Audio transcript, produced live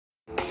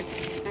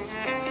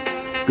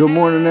Good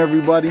morning,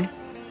 everybody.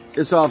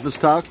 It's Office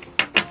Talk.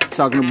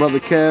 Talking to Brother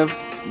Kev,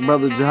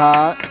 Brother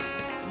Jihad.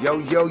 Yo,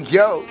 yo,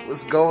 yo,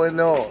 what's going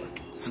on?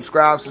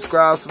 Subscribe. Today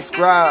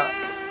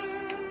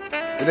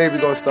we're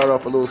going to start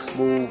off a little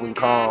smooth and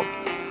calm.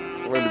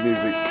 Let the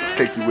music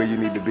take you where you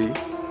need to be.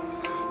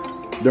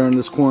 During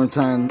this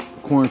quarantine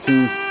parts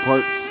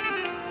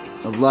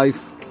of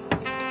life,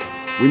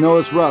 we know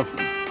it's rough.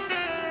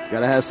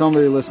 Gotta have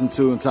somebody to listen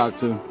to and talk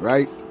to,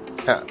 right?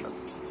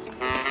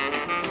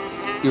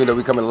 Even though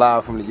we coming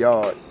live from the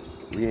yard,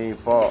 we ain't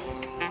far.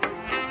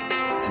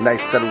 It's a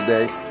nice settled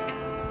day.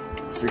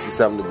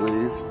 67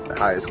 degrees. The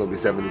highest gonna be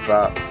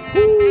 75. Ooh,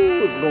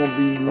 it's gonna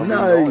be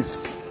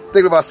nice.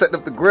 Thinking about setting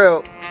up the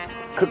grill,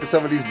 cooking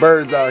some of these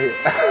birds out here.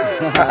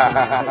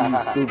 You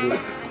stupid.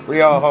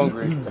 We all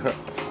hungry.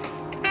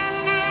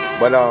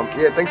 But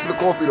yeah, thanks for the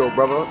coffee though,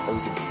 brother. It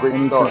was a great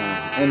start.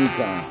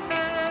 Anytime.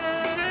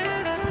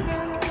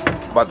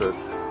 About to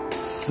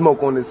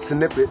smoke on this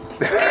snippet.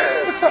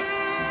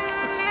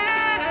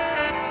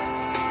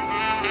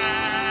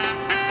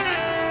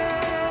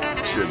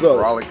 Shit,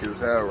 frolic as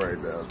hell right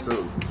now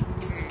too.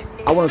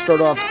 I want to start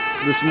off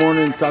this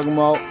morning talking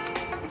about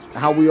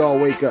how we all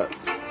wake up.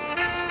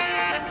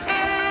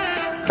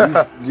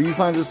 Do you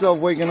find yourself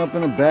waking up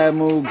in a bad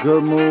mood,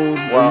 good mood?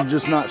 Well, are you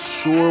just not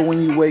sure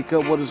when you wake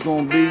up what it's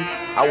going to be?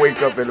 I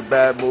wake up in a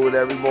bad mood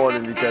every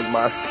morning because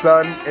my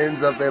son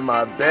ends up in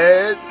my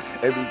bed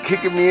and be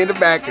kicking me in the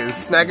back and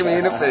smacking me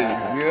in the face.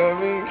 You know what I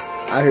mean?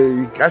 I hear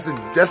you. That's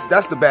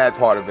the bad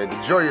part of it.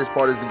 The joyous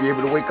part is to be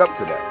able to wake up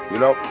to that, you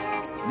know?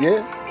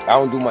 Yeah. I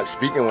don't do much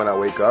speaking when I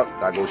wake up.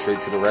 I go straight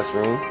to the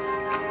restroom,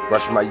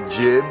 brush my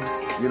jibs,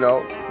 you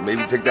know,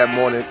 maybe take that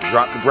morning,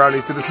 drop the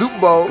brownies to the Super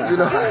Bowl, you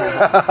know?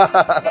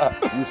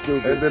 You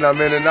stupid. And then I'm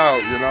in and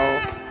out, you know?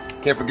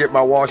 Can't forget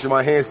my washing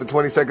my hands for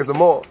 20 seconds or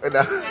more.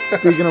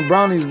 Speaking of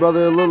brownies,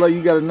 brother, it look like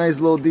you got a nice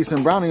little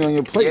decent brownie on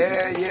your plate.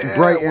 Yeah.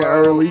 Bright and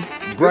early.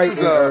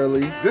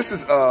 Early. This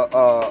is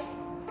all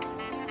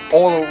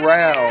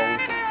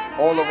around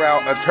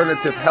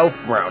alternative health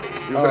brownie.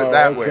 You put it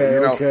that way,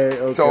 you know. Okay.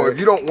 So if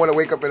you don't want to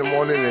wake up in the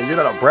morning and you're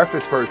not a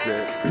breakfast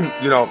person,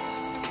 you know,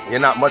 you're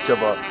not much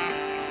of a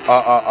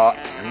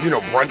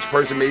brunch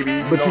person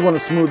maybe. But you want to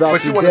smooth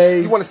out your day.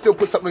 day. You want to still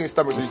put something in your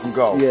stomach so you can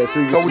go. Yeah.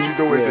 So what you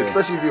do is,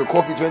 especially if you're a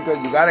coffee drinker,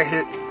 you gotta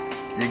hit.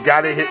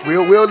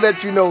 We'll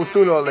let you know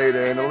sooner or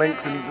later, and the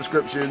links in the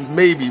descriptions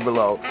maybe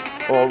below,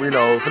 or you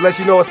know, to let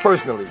you know us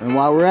personally. And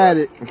while we're at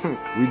it,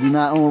 we do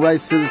not own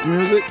rights to this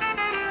music,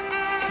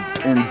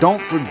 and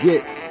don't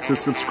forget to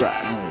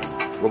subscribe.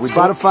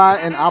 Spotify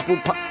and Apple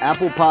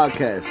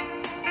Podcasts.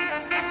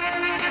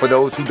 For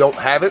those who don't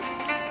have it,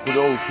 for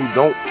those who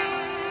don't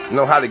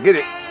know how to get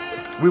it,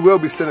 we will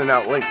be sending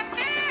out links.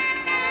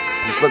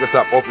 Just look us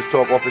up,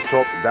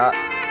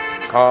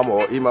 officetalk.com,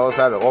 or email us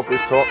at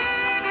officetalk.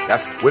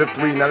 That's with a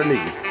 3, not an E,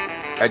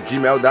 at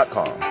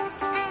gmail.com.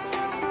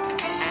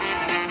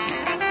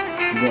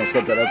 You're going to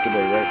set that up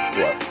today, right?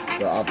 What?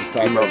 The Office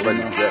Talk. Email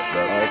ready set,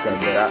 bro. Oh, okay,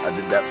 I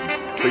did that from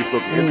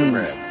Facebook and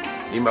Instagram.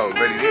 Email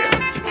ready there.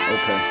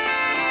 Okay.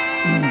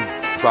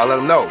 So I let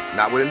them know,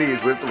 not with an E,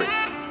 it's with a 3.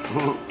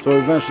 So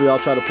eventually I'll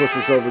try to push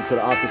this over to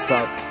the Office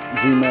Talk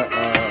Gmail,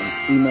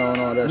 email and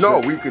all that shit. No,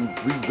 we're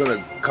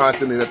gonna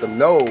constantly let them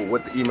know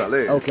what the email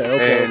is. Okay.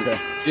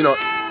 You know,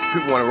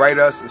 people want to write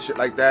us and shit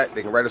like that,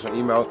 they can write us on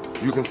email.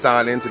 You can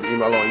sign into the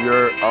email on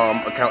your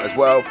account as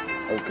well.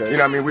 Okay. You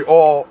know what I mean? We're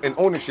all in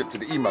ownership to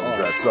the email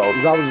address. So I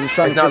was just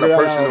trying to figure that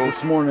out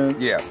this morning.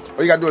 Yeah.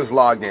 All you gotta do is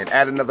log in,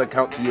 add another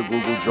account to your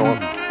Google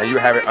joint, and you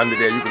have it under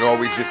there. You can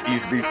always just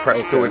easily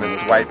press to it and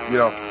swipe, you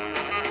know.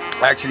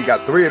 I actually got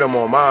 3 of them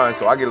on mine,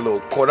 so I get a little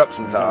caught up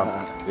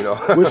sometimes, you know.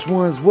 Which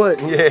one's what?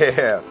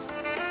 Yeah.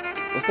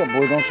 What's up,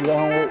 boy? Don't you got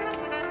homework?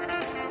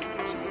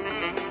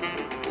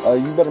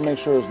 You better make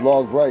sure it's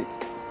logged right.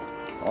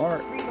 All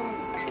right.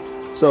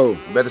 So you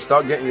better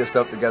start getting your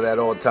stuff together at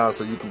all times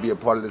so you can be a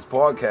part of this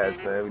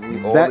podcast, man. We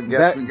need all the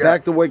guests we got.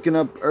 Back to waking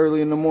up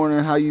early in the morning.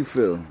 How you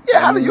feel?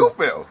 Yeah. How do you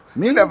feel?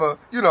 Me? You never,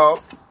 you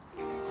know.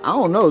 I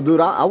don't know,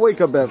 dude. I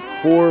wake up at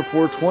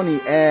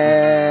 4:20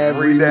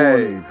 every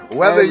day. Morning.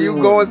 Whether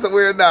you going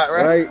somewhere or not,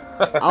 right?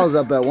 I was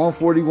up at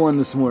 1:41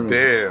 this morning.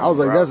 Damn. I was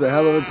like, that's a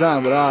hell of a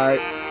time, but all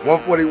right.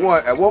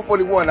 1:41. At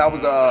 1:41, I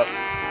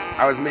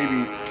was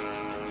maybe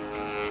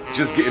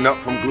just getting up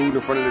from glued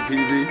in front of the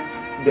TV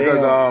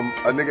because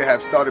a nigga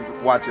had started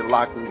watching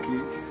Lock and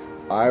Key.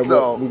 All right,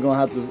 so we're gonna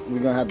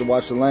have to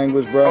watch the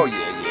language, bro. Oh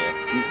yeah.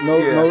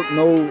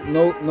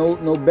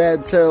 No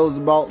bad tales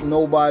about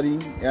nobody. You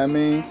know what I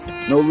mean,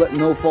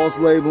 no false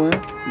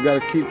labeling. We gotta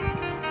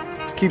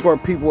keep our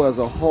people as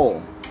a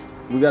whole.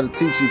 We gotta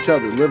teach each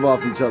other, live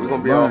off each other. We're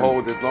gonna be a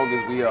whole as long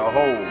as we are a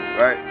whole,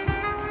 right?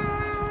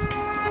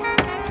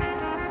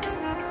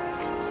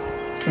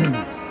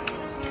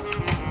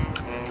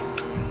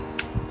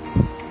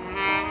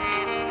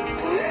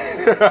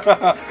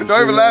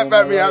 Don't even laugh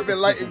at me. I've been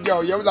like,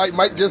 yo, your light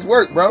might just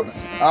work, bro.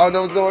 I don't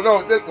know what's going on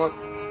with this one.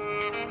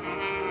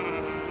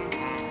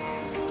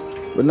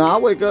 But now I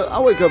wake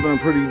up in a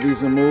pretty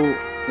decent mood.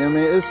 I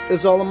mean,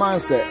 it's all a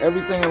mindset.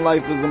 Everything in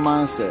life is a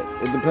mindset.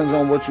 It depends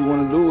on what you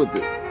want to do with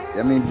it.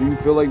 I mean, do you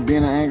feel like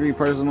being an angry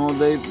person all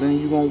day? Then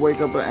you're going to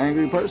wake up an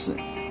angry person.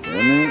 You know what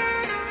I mean?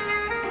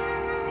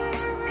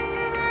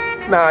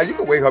 Nah, you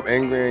can wake up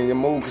angry and your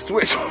mood can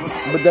switch.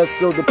 But that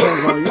still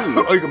depends on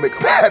you. Or you can make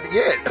them happy,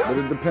 yeah. But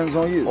it depends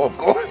on you. Oh, of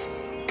course.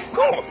 Of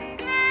course.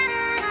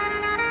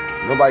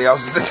 Nobody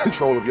else is in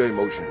control of your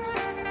emotions.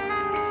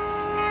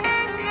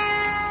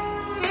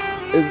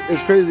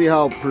 It's crazy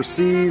how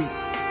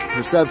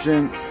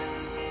perception,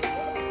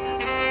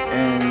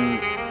 and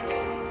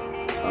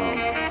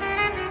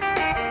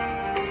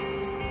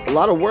a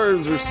lot of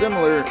words are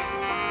similar. It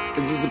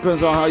just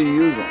depends on how you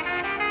use them.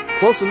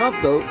 Close enough,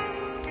 though.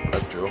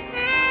 That's true.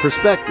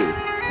 Perspective.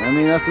 I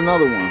mean, that's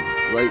another one.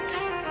 Like,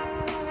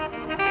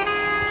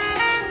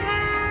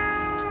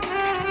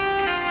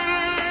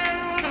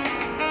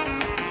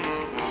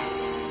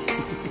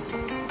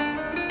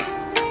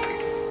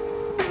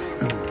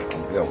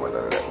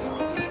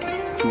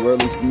 too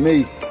early for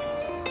me.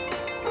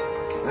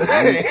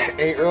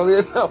 Ain't early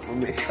enough for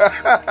me.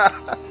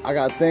 I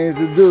got things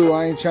to do.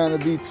 I ain't trying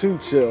to be too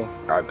chill.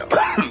 I know.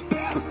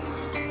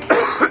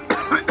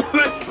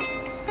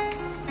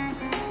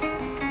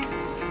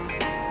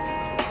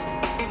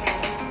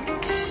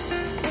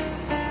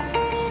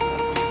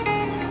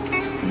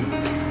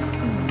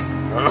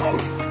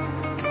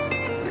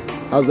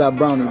 How's that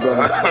brownie,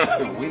 brother?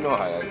 We know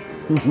how that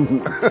is.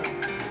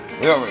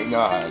 We already know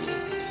how it is.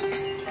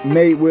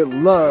 Made with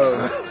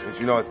love.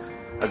 You know,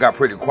 I got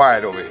pretty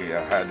quiet over here.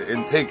 I had to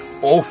intake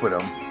both of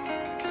them.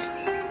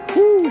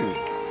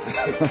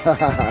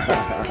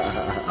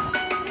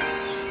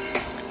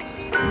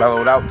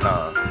 Mellowed out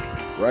time.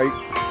 Right?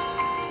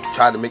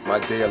 Tried to make my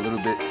day a little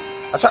bit.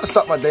 I tried to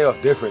start my day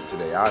off different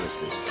today,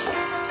 honestly.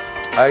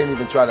 I didn't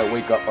even try to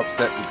wake up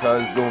upset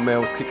because the little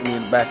man was kicking me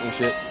in the back and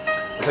shit.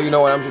 I said, you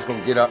know what, I'm just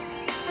gonna get up.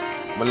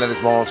 I'm gonna let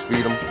his moms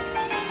feed him.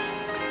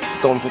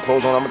 Throw him some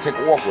clothes on, I'm gonna take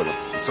a walk with him.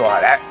 You saw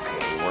how that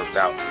worked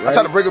out. Right. I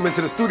tried to bring him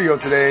into the studio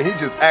today and he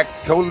just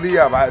acted totally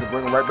up. I had to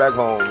bring him right back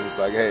home. He was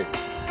like, hey.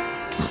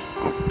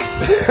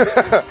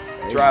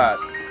 Tried.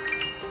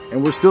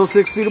 And we're still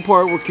 6 feet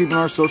apart. We're keeping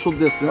our social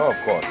distance. Oh, of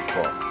course, of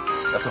course.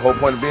 That's the whole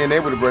point of being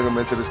able to bring him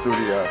into the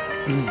studio.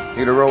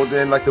 He'd have rolled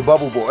in like the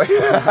bubble boy.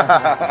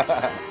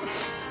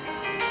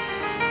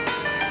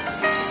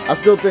 I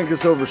still think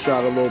it's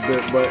overshot a little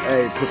bit, but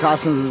hey,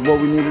 precautions is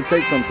what we need to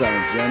take sometimes, you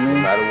know what I mean?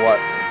 No matter what.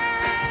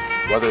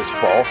 Whether it's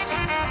false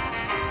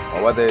or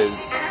whether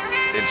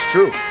it's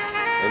true.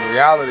 In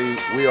reality,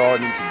 we all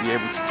need to be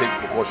able to take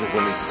precautions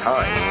when it's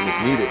time, when it's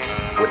needed,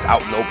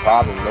 without no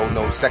problem,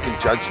 no second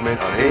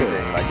judgment on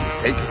anything. Like, just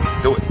take it,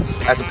 do it.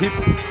 As a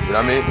people, you know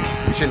what I mean?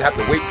 You shouldn't have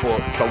to wait for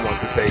someone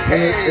to say,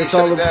 hey, it's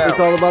all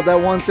about that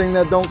one thing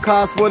that don't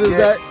cost. What is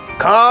that?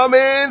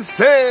 Common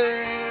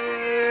sense.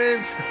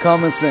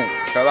 Common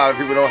sense. A lot of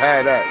people don't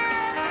have that.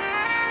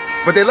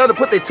 But they love to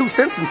put their 2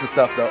 cents into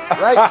stuff, though.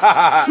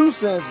 Right? 2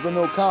 cents, but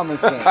no common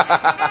sense.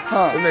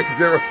 Huh. It makes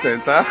 0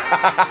 cents, huh?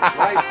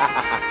 Right.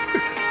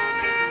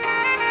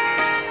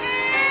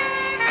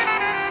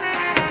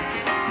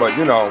 But,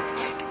 you know,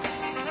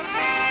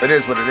 it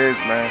is what it is,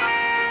 man.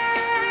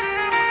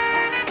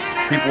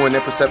 People in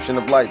their perception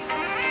of life.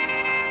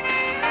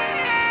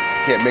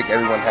 Can't make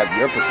everyone have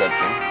your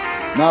perception.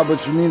 Nah,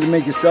 but you need to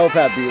make yourself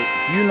happy.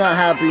 If you're not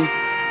happy,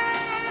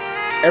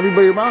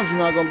 everybody around you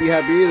not going to be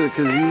happy either,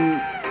 because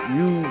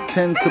you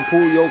tend to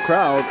pull your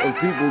crowd of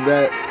people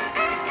that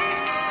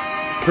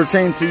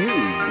pertain to you.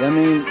 I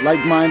mean,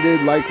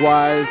 like-minded,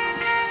 likewise,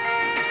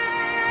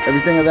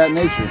 everything of that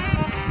nature.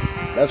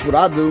 That's what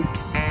I do.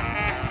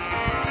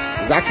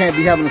 Because I can't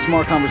be having a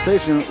smart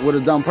conversation with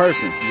a dumb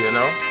person. You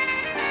know?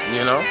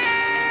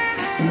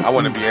 I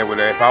want to be able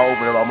to, if I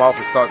open up my mouth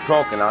and start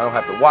talking, I don't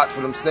have to watch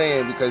what I'm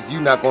saying because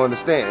you're not going to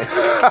understand.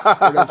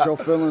 Or that your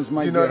feelings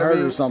might get hurt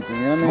or something.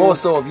 You know what I mean? More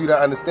so if you're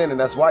not understanding,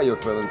 that's why your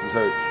feelings is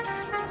hurt.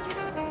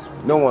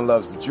 No one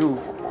loves the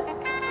truth,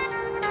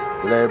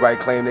 but everybody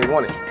claim they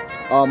want it.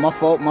 My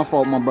fault, my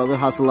brother.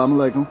 Assalamu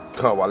alaikum.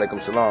 Oh, wa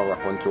alaikum salam,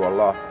 rahmatullahi to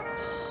Allah.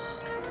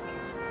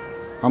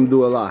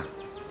 Alhamdulillah.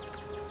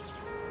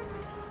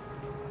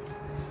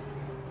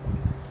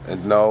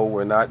 And no,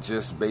 we're not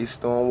just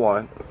based on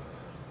one,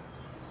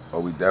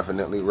 but we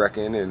definitely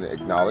reckon and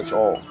acknowledge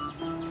all.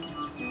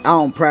 I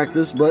don't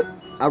practice, but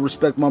I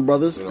respect my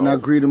brothers, and I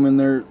greet them in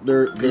their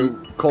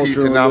culture. Peace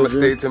and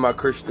namaste to my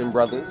Christian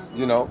brothers,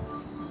 you know.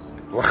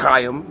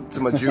 L'chaim to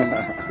my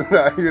Jews.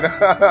 You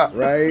know?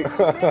 Right?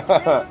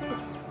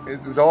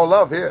 It's all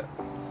love here.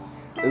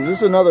 Is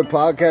this another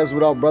podcast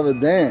without Brother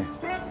Dan?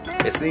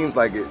 It seems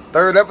like it.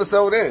 3rd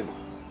episode in.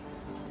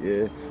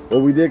 Yeah. Well,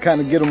 we did kind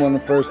of get him on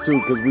the first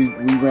 2 because we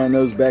ran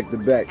those back to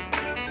back.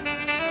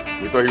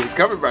 We thought he was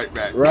coming right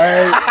back.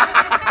 Right?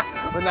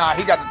 But nah,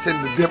 he got to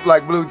tend to dip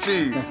like blue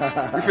cheese. We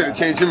finna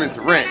change him into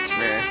ranch,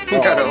 man. We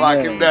gotta lock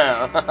him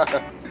down.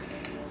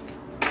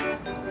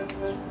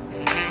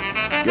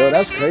 Yo,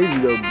 that's crazy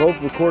though.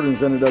 Both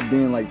recordings ended up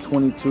being like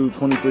 22,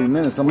 23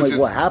 minutes. I'm like,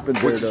 what happened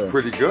there? Which is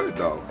pretty good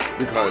though,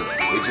 because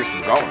it just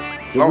was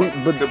going.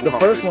 But the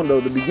first one though,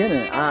 the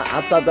beginning,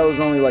 I thought that was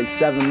only like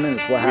 7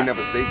 minutes. What happened?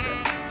 We never saved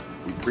that.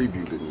 We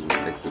previewed it and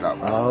busted out.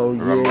 Oh,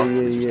 Remember?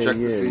 yeah, You just checked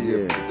to see yeah.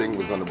 if the thing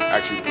was going to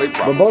actually play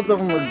properly. But both of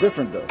them were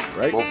different, though,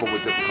 right? Both of them were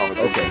different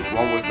conversations. Okay.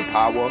 One was the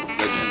power that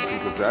you can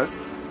possess,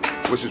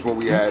 which is when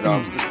we had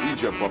Sister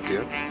Egypt up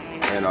here,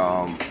 and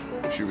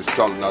she was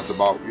telling us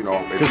about, you know,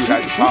 if you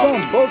had the She's power.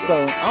 on both,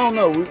 though. I don't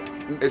know.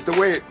 It's the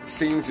way it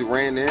seems it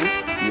ran in.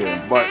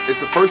 Yeah. But it's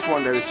the first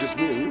one that it's just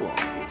me and you on.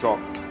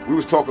 We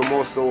was talking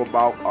more so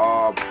about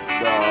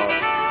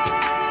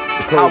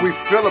how we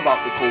feel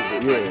about the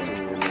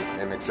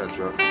COVID-19 and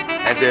etc.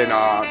 And then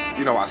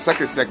you know, our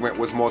second segment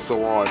was more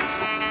so on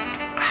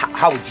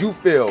how would you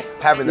feel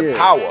having the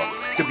power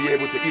to be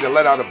able to either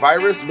let out a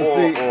virus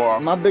or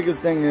my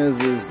biggest thing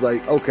is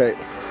like, okay,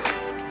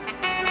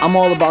 I'm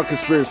all about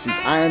conspiracies.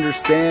 I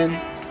understand.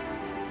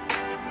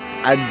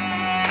 I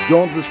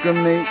don't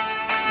discriminate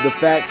the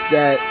facts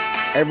that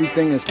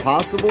everything is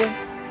possible,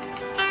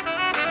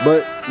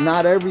 but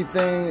not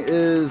everything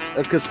is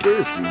a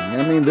conspiracy.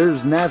 I mean,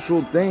 there's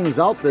natural things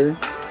out there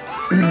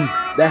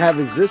that have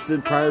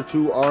existed prior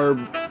to our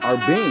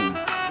being,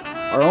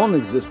 our own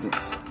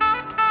existence.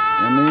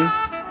 I mean,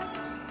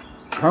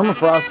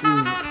 permafrost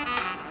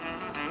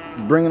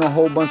is bringing a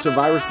whole bunch of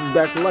viruses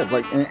back to life,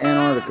 like in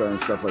Antarctica and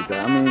stuff like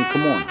that. I mean,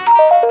 come on.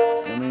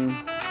 I mean,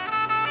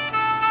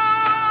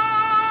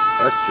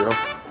 that's true.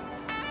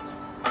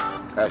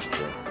 That's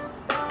true.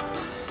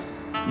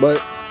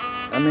 But,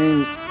 I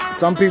mean,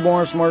 some people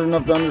aren't smart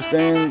enough to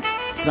understand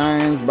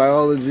science,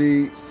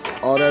 biology,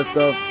 all that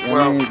stuff.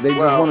 I mean, they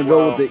just want to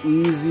go with the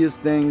easiest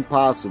thing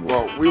possible.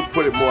 Well, we'll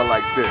put it more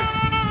like this.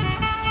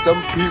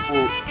 Some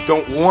people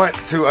don't want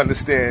to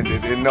understand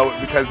it and know it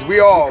because they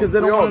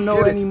don't want to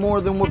know any more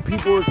than what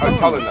people are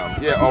telling them.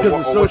 Yeah, because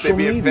of social what they're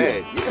being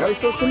media. fed. Yeah. Right?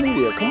 Social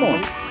media. Come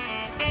on.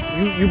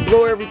 You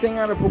blow everything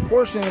out of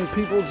proportion and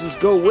people just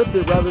go with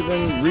it rather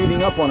than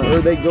reading up on it, or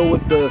they go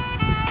with the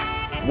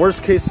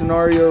worst case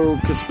scenario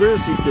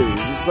conspiracy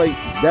theories. It's like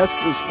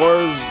that's as far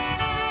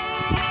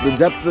as the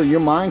depth of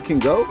your mind can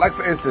go. Like,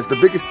 for instance, the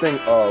biggest thing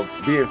of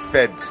being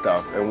fed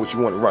stuff and what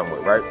you want to run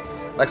with, right?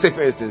 Like, say,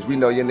 for instance, we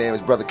know your name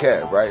is Brother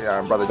Kev, right?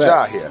 I'm Brother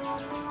Ja here.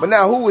 But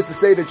now, who is to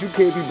say that you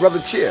can't be Brother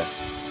Cheer?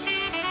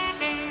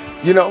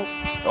 You know?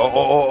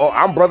 Or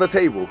I'm Brother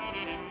Table.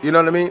 You know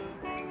what I mean?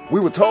 We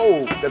were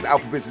told that the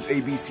alphabet is A,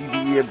 B, C, D,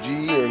 E, F,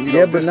 G, and you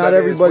know, but not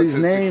everybody's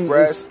name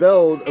is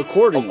spelled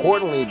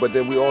accordingly. But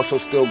then we also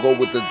still go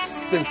with the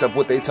sense of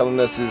what they telling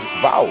us is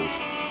vowels.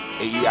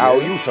 A, E, I, O,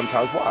 U,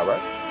 sometimes Y,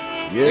 right?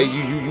 Yeah.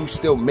 You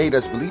still made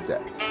us believe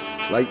that.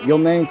 Like, your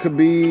name could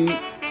be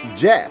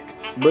Jack,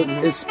 but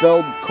it's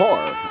spelled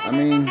car. I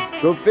mean,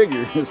 go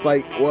figure. It's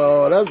like,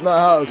 well, that's not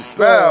how it's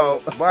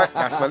spelled. But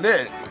that's my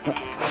name.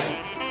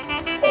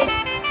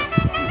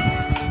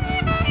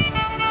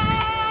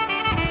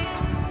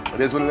 It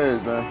is what it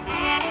is, man.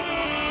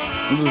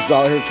 I'm just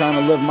out here trying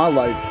to live my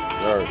life.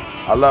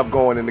 I love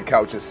going in the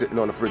couch and sitting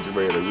on the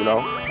refrigerator, you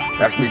know?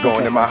 That's me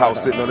going in my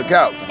house sitting on the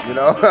couch, you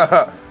know?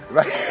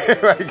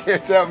 You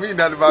can't tell me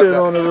nothing about Sit that.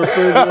 on the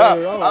refrigerator.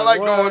 I like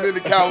going in the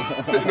couch,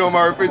 sitting on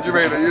my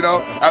refrigerator, you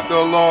know, after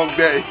a long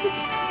day.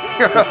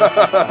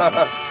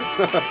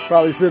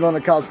 Probably sitting on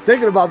the couch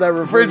thinking about that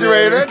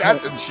refrigerator.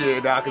 That's some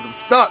shit now, because I'm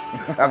stuck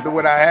after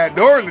what I had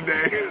during the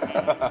day.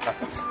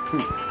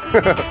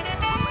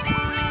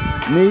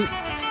 Me,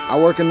 I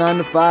work a 9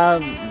 to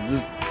 5.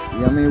 Just, you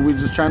know what I mean, we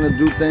just trying to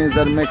do things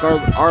that make our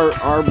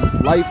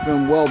life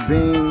and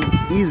well-being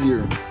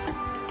easier.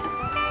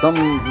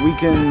 Something we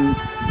can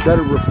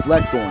better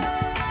reflect on.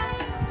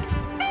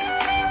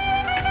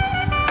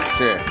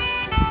 Yeah.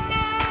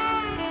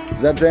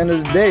 Because at the end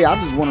of the day, I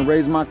just want to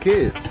raise my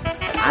kids.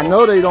 I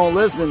know they don't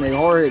listen. They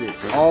hard-headed.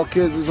 All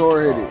kids is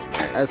hard-headed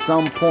at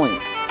some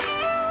point.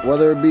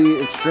 Whether it be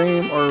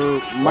extreme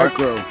or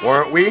micro.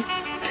 Weren't we?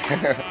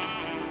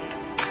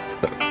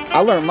 I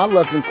learned my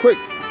lesson quick.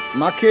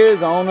 My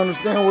kids, I don't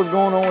understand what's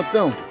going on with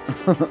them.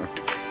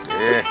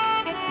 Yeah.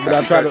 But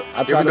I try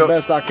the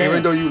best I can.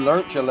 Even though you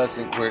learned your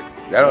lesson quick,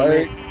 that don't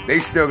mean they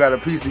still got a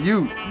piece of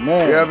you.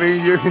 Man. You know what I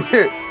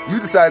mean? You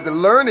decided to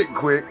learn it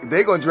quick,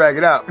 they gonna drag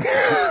it out.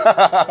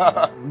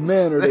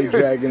 Man, are they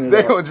dragging it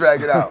out. They gonna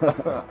drag it out.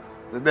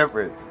 The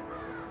difference.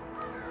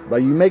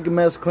 Like, you make a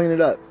mess, clean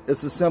it up.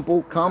 It's a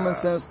simple, common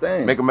sense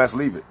thing. Make a mess,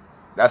 leave it.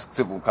 That's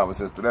simple common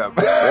sense to them.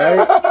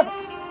 Right?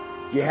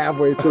 You're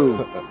halfway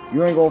through.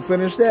 You ain't gonna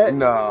finish that?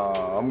 No,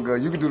 I'm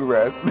good. You can do the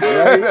rest.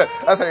 Right?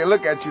 That's how they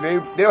look at you.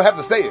 They don't have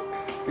to say it.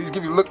 They just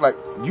give you a look like,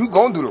 you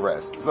gonna do the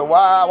rest. So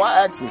why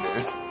ask me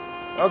this?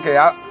 Okay,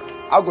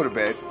 I'll go to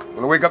bed.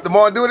 When I wake up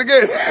tomorrow and do it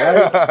again.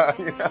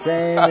 Right?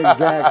 Same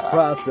exact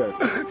process.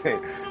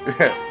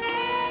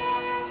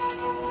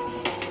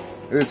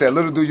 They said,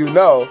 little do you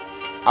know,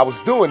 I was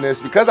doing this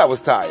because I was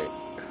tired.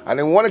 I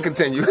didn't want to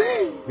continue.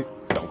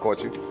 Something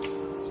caught you.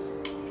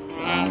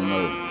 I don't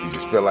know. You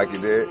just feel like you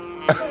did?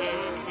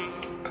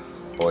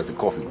 Or is it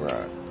coffee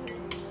grind?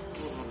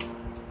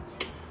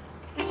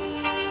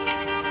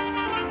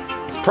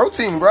 It's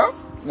protein, bro.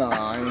 No,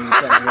 I ain't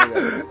trying to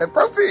hear that. And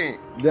protein.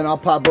 Then I'll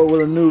pop up with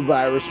a new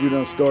virus we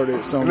done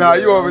started somewhere. Nah,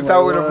 you always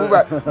talk with a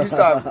what? food. You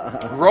start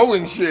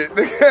growing shit.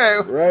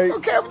 Right.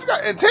 Okay, but you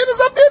got antennas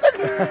up there,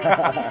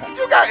 nigga?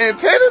 You got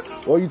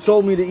antennas? Well, you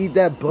told me to eat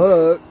that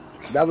bug.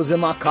 That was in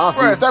my coffee.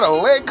 Bro, is that a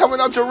leg coming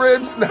out your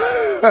ribs?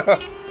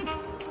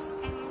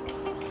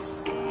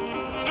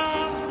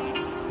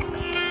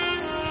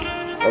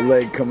 A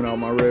leg coming out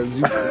my ribs.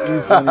 You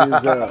funny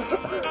as hell.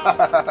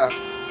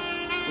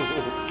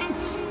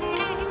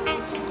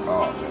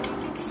 Oh, man.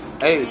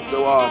 Hey, so,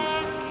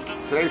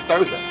 today's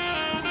Thursday.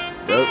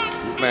 Yep.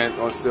 You plan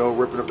on still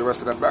ripping up the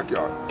rest of that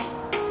backyard?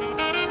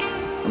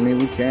 I mean,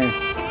 we can.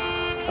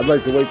 I'd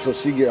like to wait till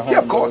she get home. Yeah,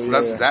 of course. Though,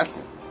 That's just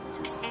asking.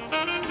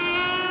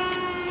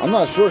 I'm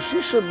not sure.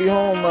 She should be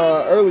home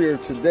earlier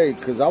today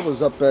because I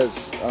was up at,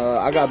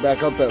 I got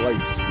back up at like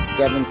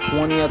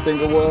 7:20, I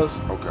think it was.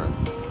 Okay.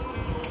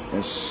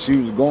 And she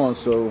was gone,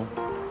 so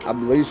I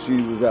believe she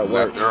was at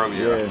work. Left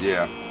earlier.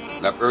 Yeah.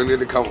 Left earlier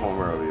to come home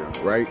earlier.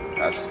 Right?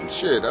 That's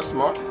shit. That's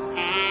smart.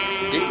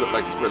 The gate look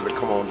like it's ready to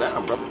come on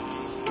down, brother.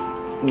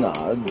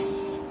 Nah,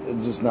 it's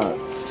just not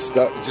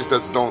stuck. It just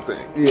does its own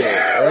thing.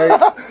 Yeah,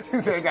 right?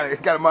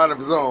 It got a mind of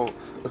his own.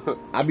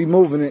 I be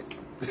moving it.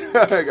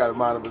 It got a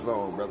mind of his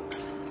own, brother.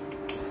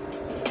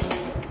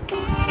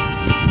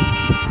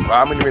 Well,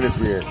 how many minutes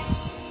we in?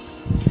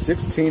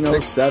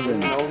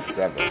 16:07.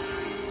 16:07.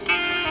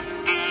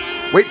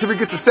 Wait till we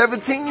get to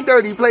 17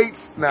 dirty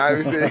plates. Nah,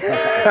 I'm saying.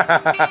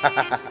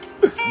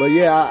 But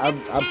yeah,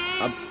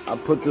 I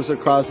put this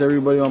across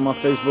everybody on my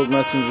Facebook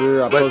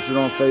Messenger. I posted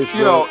on Facebook.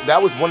 You know,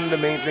 that was one of the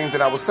main things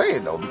that I was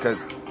saying though,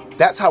 because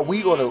that's how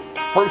we gonna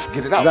first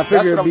get it out. I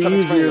figured That's it'd what be I'm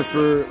trying to easier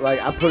explain. for,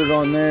 like, I put it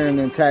on there and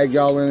then tag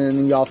y'all in and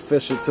then y'all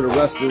fish it to the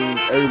rest of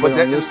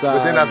everybody on your side.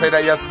 But didn't I say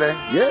that yesterday?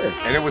 Yeah.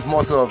 And it was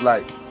more so of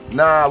like,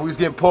 nah, we was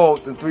getting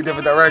pulled in 3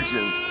 different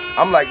directions.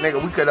 I'm like, nigga,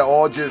 we could have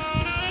all just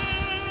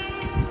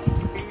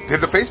did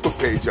the Facebook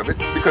page of it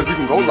because we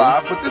can go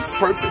live, but this is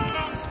perfect.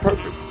 This is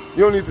perfect.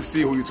 You don't need to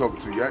see who you're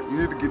talking to yet. You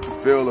need to get the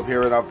feel of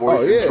hearing our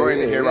voice, enjoying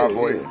to hear our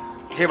voice,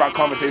 hear our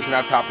conversation,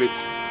 our topics.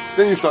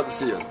 Then you start to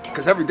see us.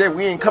 Because every day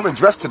we ain't coming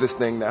dressed to this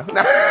thing now.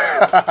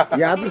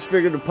 Yeah, I just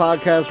figured a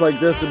podcast like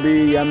this would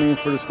be, I mean,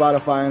 for the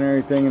Spotify and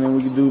everything, and then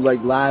we could do like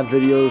live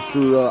videos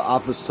through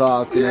Office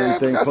Talk and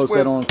everything, post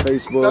that on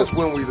Facebook. That's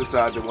when we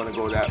decide to want to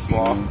go that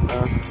far.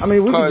 I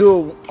mean, we could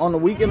do it on the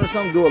weekend or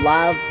something, do a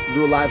live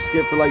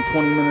skit for like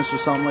 20 minutes or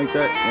something like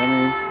that. You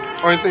know what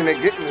Only thing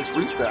they're getting is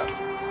freestyle. I mean?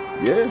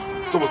 Yeah.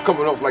 So it's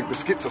coming off like the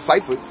skits or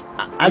ciphers.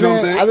 I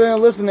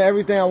didn't listen to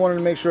everything. I wanted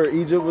to make sure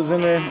Egypt was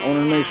in there. I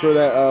wanted to make sure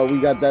that we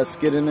got that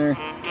skit in there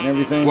and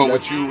everything. What,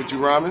 with you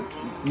rhyming?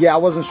 Yeah, I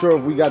wasn't sure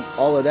if we got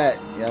all of that.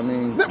 Yeah, I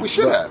mean, Yeah, we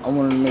should have. I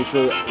wanted to make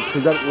sure,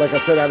 because like I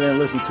said, I didn't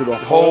listen to the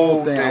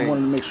whole thing. I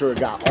wanted to make sure it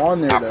got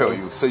on there. I feel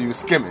you. So you were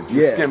skimming.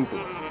 You skimmed through.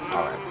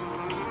 All right.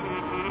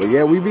 But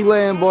yeah, we be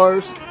laying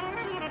bars.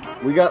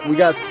 We got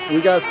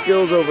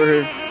skills over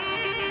here.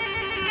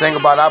 Thing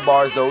about our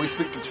bars though, we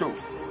speak the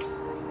truth.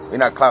 We're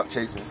not clout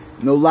chasing.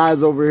 No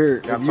lies over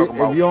here. Yeah, If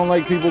you don't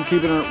like people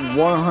keeping it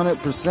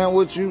 100%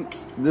 with you,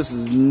 this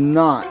is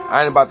not.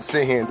 I ain't about to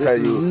sit here and tell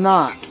you. This is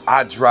not.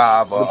 I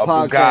drive a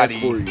podcast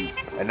for you.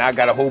 Bugatti, and I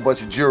got a whole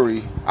bunch of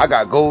jewelry. I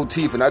got gold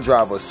teeth, and I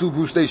drive a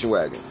Subaru station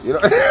wagon. You know,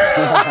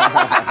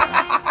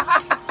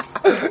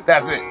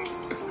 that's it.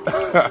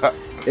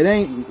 It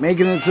ain't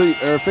making it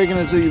or faking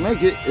it until you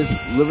make it. It's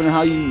living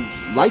how you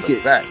like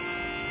it. Fact.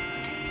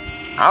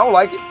 I don't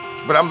like it,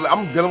 but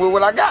I'm dealing with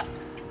what I got.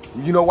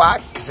 You know why?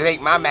 Because it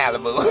ain't my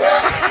Malibu.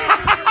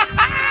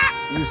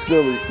 You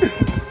silly.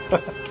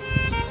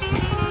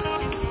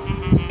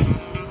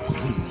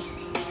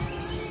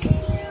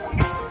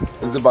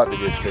 It's about to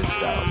get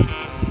pitched out.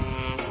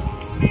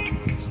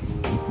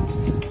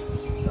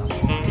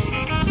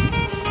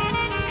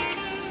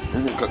 We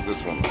can cut this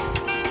one.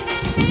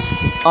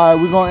 All right,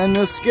 we're gonna end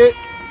this skit.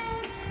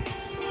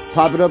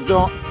 Pop it up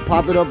on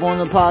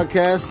the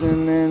podcast,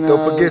 and then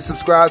Don't forget,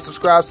 subscribe.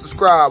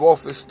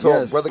 Office Talk,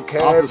 yes, Brother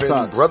Kev Office and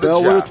Talk. Brother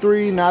Spell Jack. with a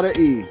 3, not an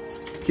E.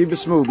 Keep it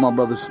smooth, my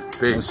brothers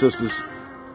Peace. and sisters.